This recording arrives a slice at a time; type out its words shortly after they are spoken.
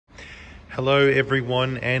Hello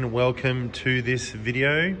everyone and welcome to this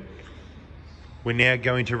video. We're now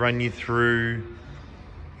going to run you through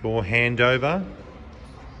your handover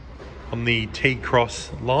on the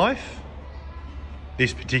T-Cross Life.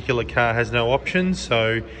 This particular car has no options,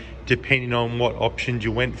 so depending on what options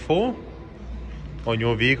you went for on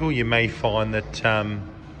your vehicle, you may find that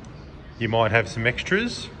you might have some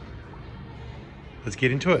extras. Let's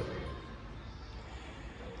get into it.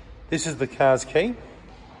 This is the car's key.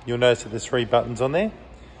 You'll notice that there's 3 buttons on there.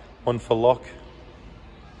 One for lock,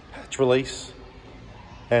 hatch release,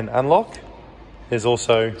 and unlock. There's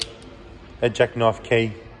also a jackknife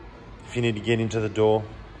key if you need to get into the door.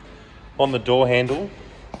 On the door handle,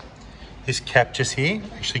 this cap just here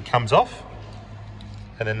actually comes off,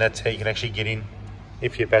 and then that's how you can actually get in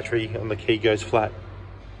if your battery on the key goes flat.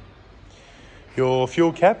 Your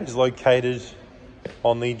fuel cap is located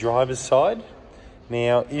on the driver's side.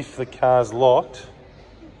 Now, if the car's locked,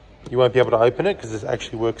 you won't be able to open it because it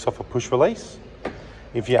actually works off a push release.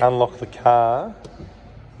 If you unlock the car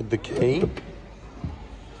with the key,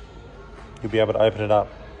 you'll be able to open it up.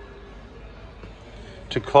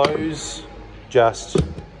 To close, just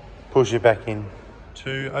push it back in.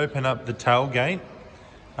 To open up the tailgate,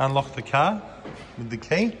 unlock the car with the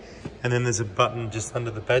key, and then there's a button just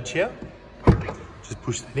under the badge here. Just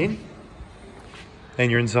push that in,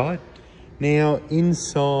 and you're inside. Now,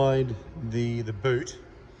 inside the boot,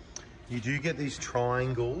 you do get these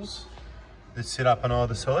triangles that sit up on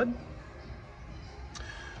either side.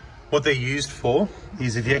 What they're used for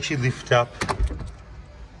is if you actually lift up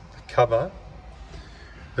the cover,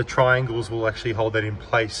 the triangles will actually hold that in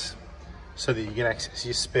place so that you can access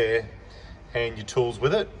your spare and your tools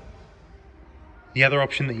with it. The other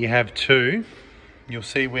option that you have too, you'll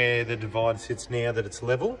see where the divider sits now that it's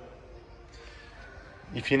level.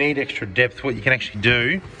 If you need extra depth, what you can actually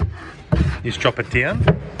do is drop it down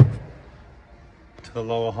to the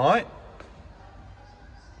lower height,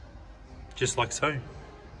 just like so.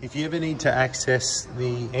 If you ever need to access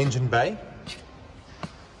the engine bay,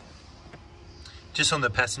 just on the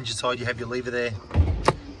passenger side you have your lever there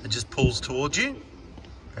that just pulls towards you,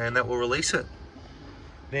 and that will release it.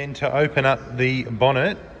 Then to open up the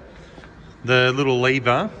bonnet, the little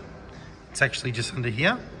lever, it's actually just under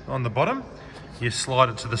here on the bottom. You slide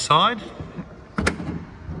it to the side, and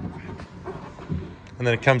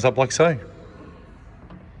then it comes up like so.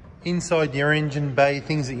 Inside your engine bay,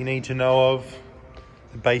 things that you need to know of,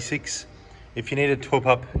 the basics. If you need to top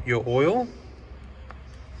up your oil,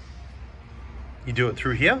 you do it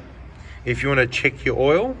through here. If you want to check your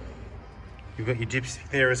oil, you've got your dipstick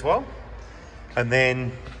there as well. And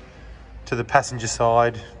then to the passenger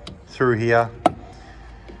side, through here,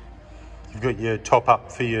 you've got your top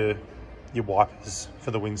up for your wipers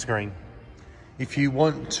for the windscreen. If you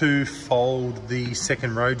want to fold the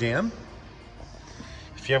second row down,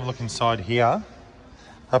 if you have a look inside here,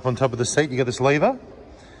 up on top of the seat, you got this lever.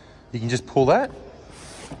 You can just pull that,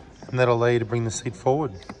 and that'll allow you to bring the seat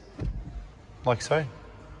forward, like so.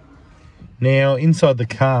 Now, inside the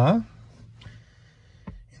car,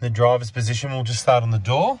 in the driver's position, we'll just start on the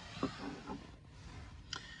door.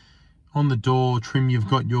 On the door trim, you've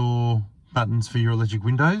got your buttons for your electric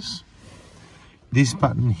windows. This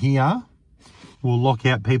button here will lock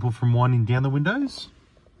out people from winding down the windows.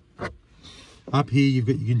 Up here, you've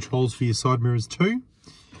got your controls for your side mirrors too.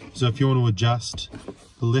 So if you want to adjust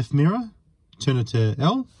the left mirror, turn it to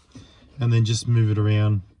L, and then just move it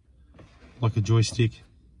around like a joystick.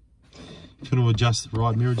 If you want to adjust the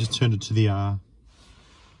right mirror, just turn it to the R.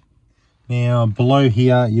 Now, below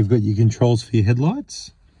here, you've got your controls for your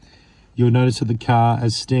headlights. You'll notice that the car,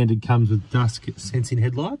 as standard, comes with dusk sensing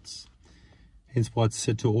headlights, hence why it's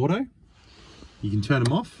set to auto. You can turn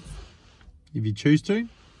them off if you choose to.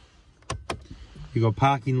 You've got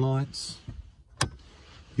parking lights.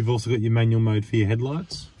 You've also got your manual mode for your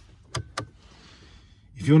headlights.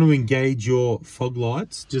 If you want to engage your fog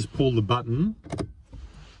lights, just pull the button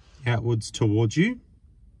outwards towards you.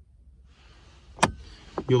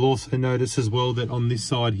 You'll also notice as well that on this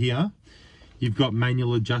side here, you've got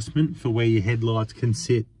manual adjustment for where your headlights can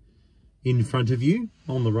sit in front of you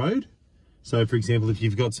on the road. So for example, if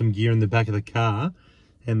you've got some gear in the back of the car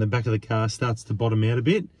and the back of the car starts to bottom out a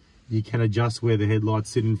bit, you can adjust where the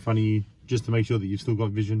headlights sit in front of you just to make sure that you've still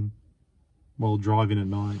got vision while driving at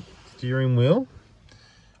night. Steering wheel,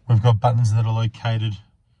 we've got buttons that are located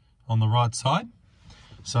on the right side.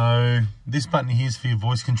 So this button here is for your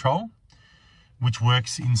voice control, which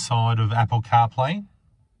works inside of Apple CarPlay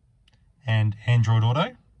and Android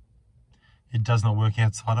Auto. It does not work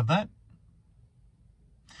outside of that.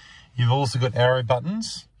 You've also got arrow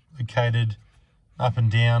buttons located up and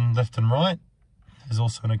down, left and right, There's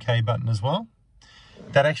also an OK button as well.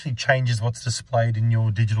 That actually changes what's displayed in your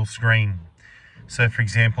digital screen. So for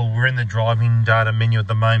example, we're in the driving data menu at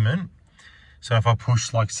the moment. So if I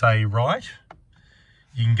push, like say, right,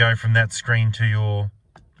 you can go from that screen to your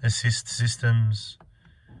assist systems,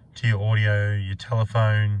 to your audio, your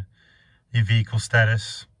telephone, your vehicle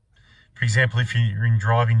status. For example, if you're in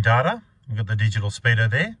driving data, we've got the digital speedo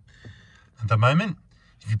there at the moment.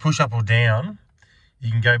 If you push up or down, you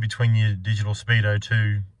can go between your digital speedo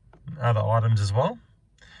to other items as well.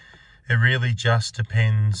 It really just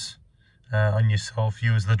depends on yourself,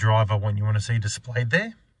 you as the driver, what you want to see displayed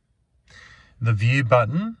there. The view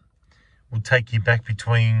button will take you back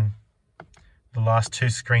between the last two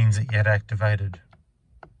screens that you had activated,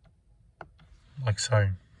 like so.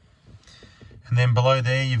 And then below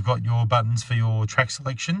there, you've got your buttons for your track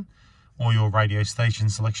selection or your radio station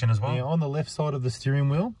selection as well. Now on the left side of the steering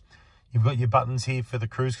wheel, you've got your buttons here for the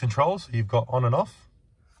cruise control. So you've got on and off.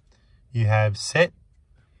 You have set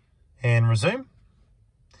and resume.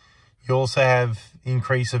 You also have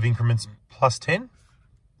increase of increments +10,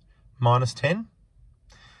 -10.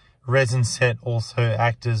 Res and set also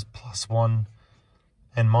act as +1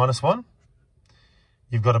 and -1.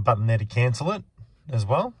 You've got a button there to cancel it as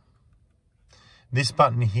well. This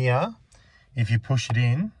button here, if you push it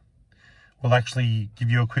in, will actually give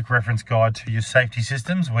you a quick reference guide to your safety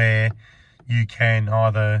systems, where you can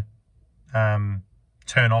either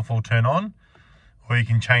turn off or turn on, or you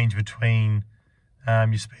can change between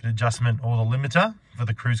your speed adjustment or the limiter for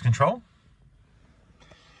the cruise control.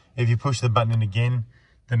 If you push the button in again,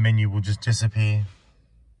 the menu will just disappear.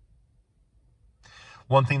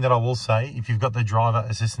 One thing that I will say, if you've got the driver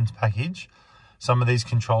assistance package, some of these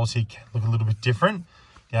controls here can look a little bit different,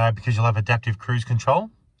 because you'll have adaptive cruise control,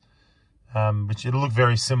 which it'll look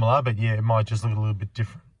very similar, but yeah, it might just look a little bit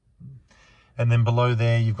different. And then below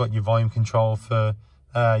there, you've got your volume control for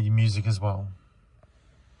your music as well.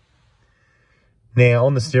 Now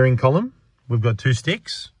on the steering column, we've got two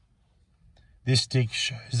sticks. This stick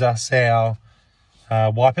shows us our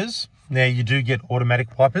wipers. Now you do get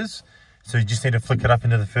automatic wipers, so you just need to flick it up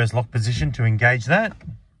into the first lock position to engage that.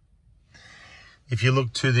 If you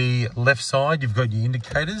look to the left side, you've got your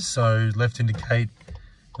indicators, so left indicate,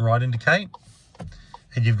 right indicate.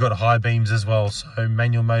 And you've got high beams as well, so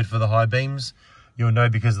manual mode for the high beams. You'll know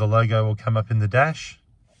because the logo will come up in the dash.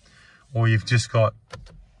 Or you've just got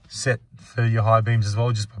set for your high beams as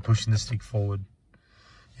well, just by pushing the stick forward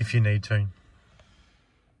if you need to.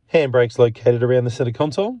 Handbrake's located around the center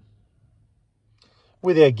console.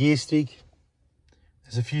 With our gear stick,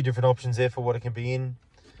 there's a few different options there for what it can be in.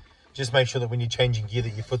 Just make sure that when you're changing gear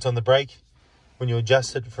that your foot's on the brake. When you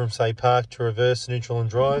adjust it from, say, park to reverse, neutral and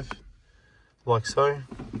drive, like so.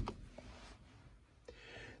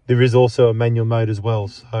 There is also a manual mode as well.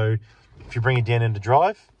 So if you bring it down into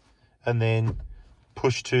drive and then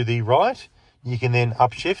push to the right, you can then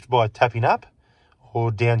upshift by tapping up or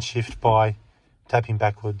downshift by tapping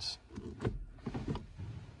backwards.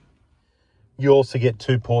 You also get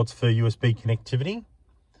 2 ports for USB connectivity.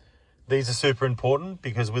 These are super important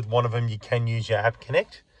because with one of them you can use your App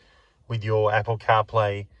Connect with your Apple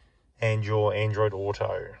CarPlay and your Android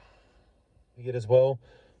Auto. You get as well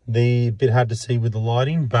the bit hard to see with the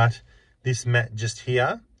lighting, but this mat just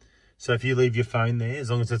here. So if you leave your phone there, as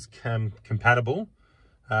long as it's compatible,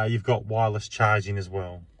 you've got wireless charging as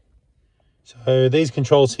well. So these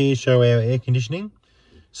controls here show our air conditioning.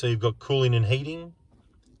 So you've got cooling and heating,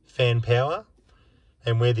 fan power,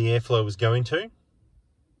 and where the airflow is going to.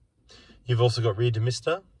 You've also got rear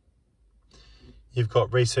demister. You've got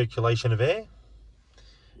recirculation of air.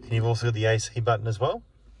 And you've also got the AC button as well.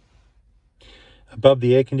 Above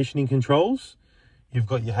the air conditioning controls, you've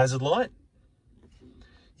got your hazard light.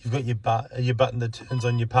 You've got your button that turns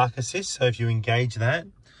on your park assist. So if you engage that,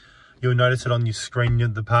 you'll notice it on your screen,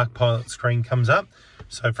 the Park Pilot screen comes up.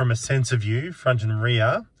 So from a sensor view, front and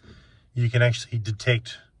rear, you can actually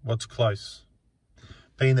detect what's close.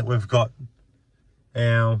 Being that we've got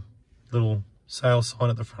our little sale sign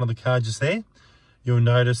at the front of the car just there, you'll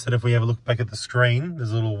notice that if we have a look back at the screen,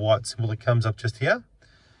 there's a little white symbol that comes up just here.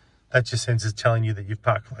 That's your sensors telling you that you've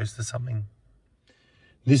parked close to something.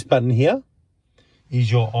 This button here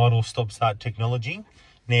is your idle stop start technology.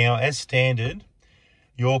 Now, as standard,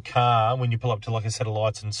 your car, when you pull up to like a set of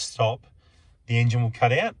lights and stop, the engine will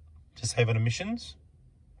cut out to save on emissions.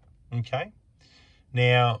 Okay.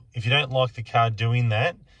 Now, if you don't like the car doing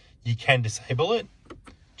that, you can disable it.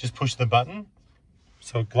 Just push the button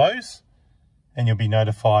so it glows, and you'll be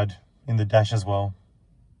notified in the dash as well.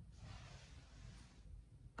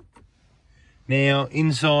 Now,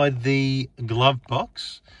 inside the glove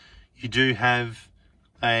box, you do have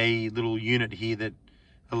a little unit here that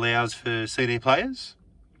allows for CD players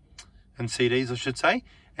and CDs, I should say,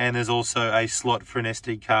 and there's also a slot for an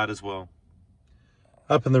SD card as well.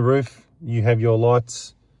 Up in the roof you have your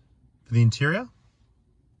lights for the interior.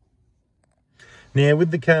 Now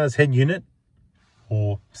with the car's head unit,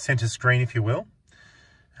 or center screen if you will,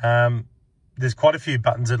 there's quite a few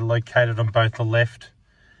buttons that are located on both the left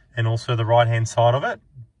and also the right hand side of it.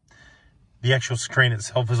 The actual screen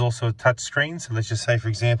itself is also a touch screen, so let's just say, for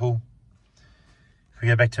example, if we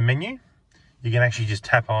go back to menu, you can actually just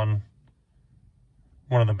tap on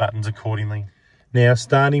one of the buttons accordingly. Now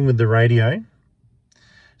starting with the radio,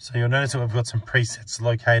 so you'll notice that we've got some presets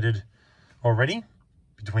located already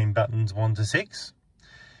between buttons 1 to 6.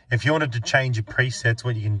 If you wanted to change your presets,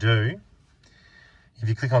 what you can do, if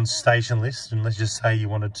you click on station list, and let's just say you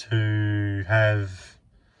wanted to have,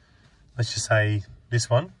 let's just say this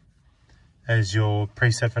one as your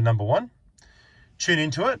preset for number 1, tune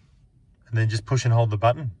into it, and then just push and hold the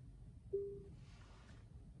button,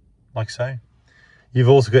 like so. You've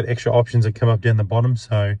also got extra options that come up down the bottom,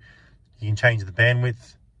 so you can change the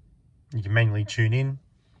bandwidth, you can manually tune in,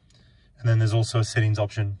 and then there's also a settings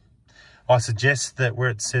option. I suggest that where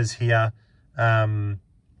it says here,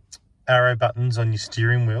 arrow buttons on your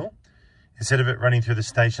steering wheel, instead of it running through the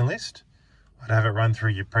station list, I'd have it run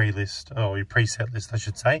through your pre-list, or your preset list, I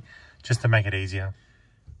should say, just to make it easier.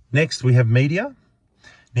 Next, we have media.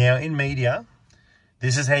 Now in media,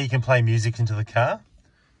 this is how you can play music into the car.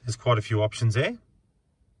 There's quite a few options there.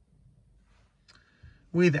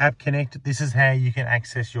 With App Connect, this is how you can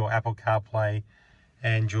access your Apple CarPlay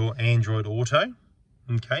and your Android Auto.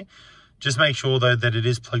 Okay, just make sure though that it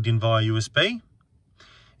is plugged in via USB.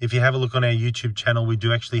 If you have a look on our YouTube channel, we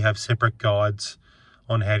do actually have separate guides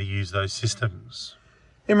on how to use those systems.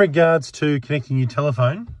 In regards to connecting your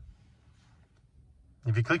telephone,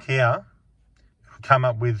 if you click here, it will come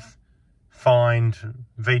up with find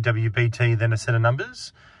VWBT, then a set of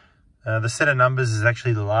numbers. The set of numbers is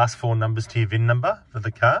actually the last 4 numbers to your VIN number for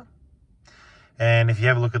the car. And if you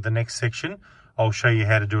have a look at the next section, I'll show you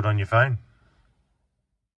how to do it on your phone.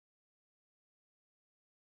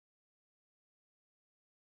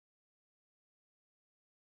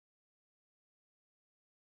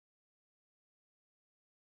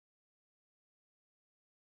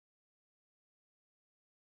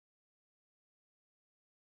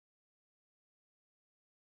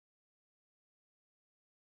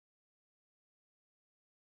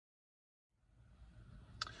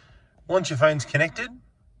 Once your phone's connected,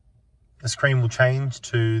 the screen will change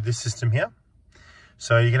to this system here.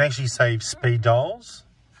 So you can actually save speed dials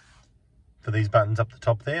for these buttons up the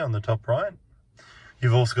top there on the top right.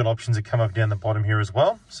 You've also got options that come up down the bottom here as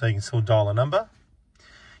well, so you can still dial a number.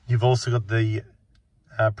 You've also got the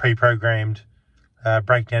pre-programmed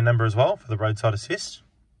breakdown number as well for the roadside assist,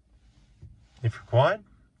 if required.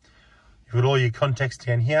 You've got all your contacts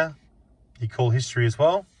down here, your call history as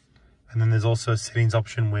well, and then there's also a settings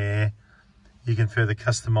option where you can further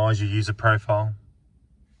customize your user profile.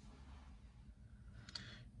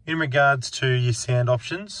 In regards to your sound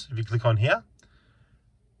options, if you click on here,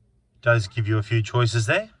 it does give you a few choices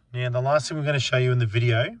there. Now the last thing we're going to show you in the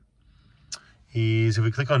video is if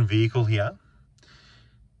we click on vehicle here,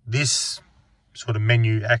 this sort of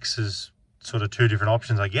menu acts as sort of 2 different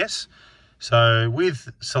options, I guess. So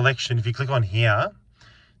with selection, if you click on here,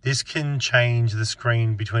 this can change the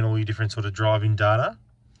screen between all your different sort of driving data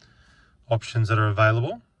options that are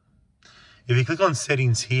available. If you click on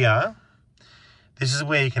settings here, this is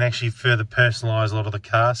where you can actually further personalize a lot of the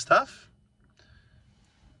car stuff.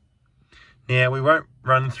 Now we won't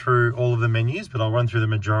run through all of the menus, but I'll run through the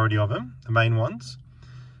majority of them, the main ones.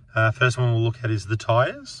 First one we'll look at is the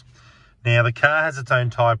tires. Now the car has its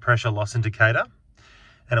own tire pressure loss indicator,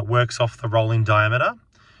 and it works off the rolling diameter.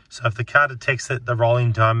 So if the car detects that the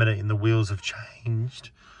rolling diameter in the wheels have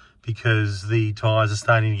changed because the tyres are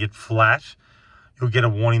starting to get flat, you'll get a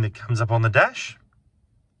warning that comes up on the dash.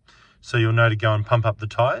 So you'll know to go and pump up the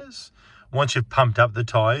tyres. Once you've pumped up the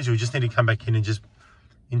tyres, you'll just need to come back in and just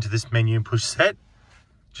into this menu and push set,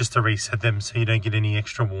 just to reset them so you don't get any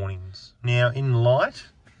extra warnings. Now in light,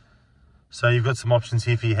 so you've got some options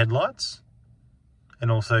here for your headlights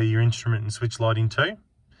and also your instrument and switch lighting too.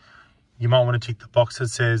 You might want to tick the box that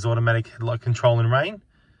says automatic headlight control in rain.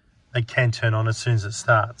 They can turn on as soon as it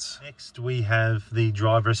starts. Next we have the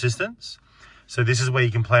driver assistance. So this is where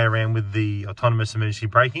you can play around with the autonomous emergency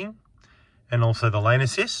braking and also the lane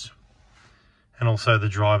assist and also the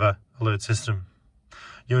driver alert system.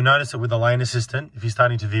 You'll notice that with the lane assistant, if you're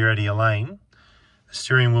starting to veer out of your lane, the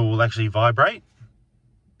steering wheel will actually vibrate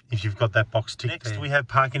if you've got that box ticked. Next we have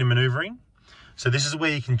parking and maneuvering. So this is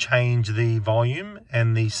where you can change the volume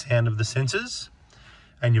and the sound of the sensors.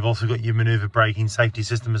 And you've also got your maneuver braking safety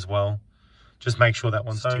system as well. Just make sure that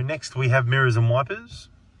one's ticked. So next we have mirrors and wipers.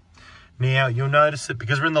 Now you'll notice that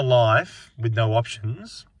because we're in the life with no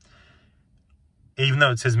options, even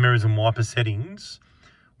though it says mirrors and wiper settings,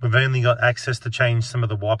 we've only got access to change some of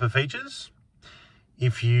the wiper features.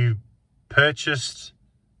 If you purchased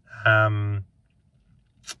one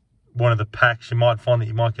of the packs, you might find that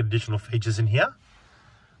you might get additional features in here.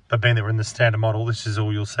 But being that we're in the standard model, this is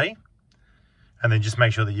all you'll see. And then just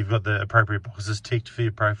make sure that you've got the appropriate boxes ticked for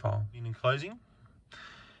your profile. In and closing.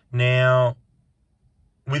 Now,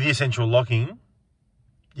 with the essential locking,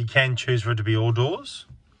 you can choose for it to be all doors,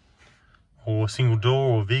 or single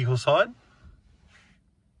door or vehicle side.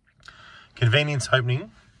 Convenience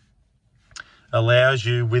opening allows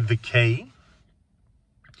you with the key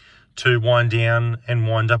to wind down and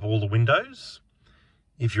wind up all the windows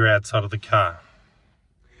if you're outside of the car.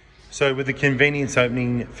 So with the convenience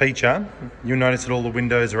opening feature, you'll notice that all the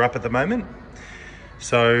windows are up at the moment.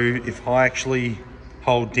 So if I actually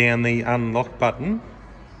hold down the unlock button,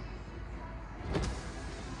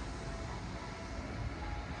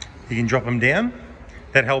 you can drop them down.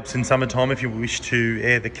 That helps in summertime if you wish to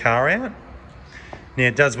air the car out. Now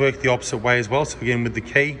it does work the opposite way as well. So again, with the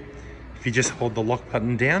key, if you just hold the lock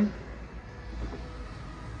button down,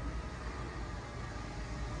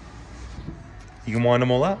 you can wind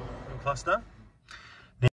them all up. Cluster.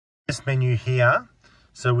 Now this menu here,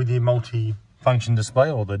 so with your multi-function display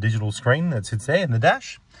or the digital screen that sits there in the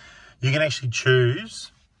dash, you can actually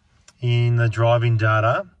choose in the driving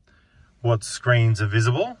data what screens are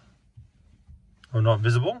visible or not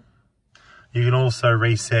visible. You can also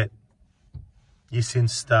reset your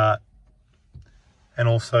sense start and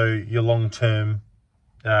also your long-term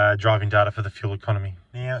driving data for the fuel economy.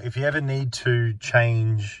 Now, if you ever need to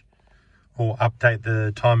change or update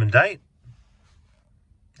the time and date,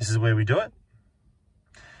 this is where we do it.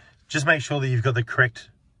 Just make sure that you've got the correct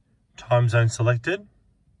time zone selected,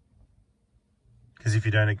 because if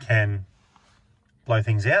you don't, it can blow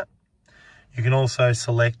things out. You can also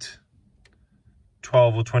select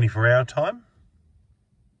 12 or 24-hour time,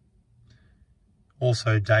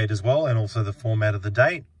 also date as well, and also the format of the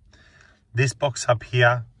date. This box up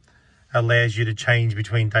here allows you to change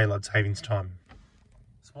between daylight savings time.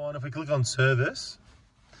 And if we click on service,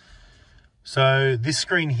 so this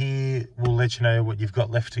screen here will let you know what you've got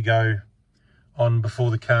left to go on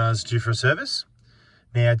before the car's due for a service.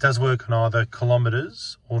 Now it does work on either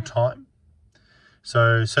kilometres or time.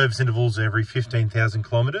 So service intervals are every 15,000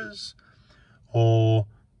 kilometres or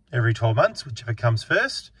every 12 months, whichever comes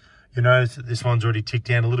first. You'll notice that this one's already ticked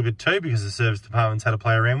down a little bit too because the service department's had to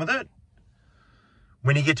play around with it.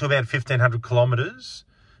 When you get to about 1,500 kilometres,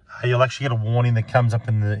 you'll actually get a warning that comes up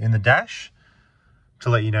in the dash to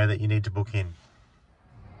let you know that you need to book in.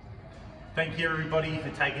 Thank you everybody for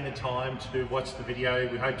taking the time to watch the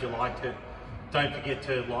video. We hope you liked it. Don't forget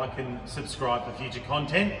to like and subscribe for future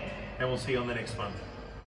content, and we'll see you on the next one.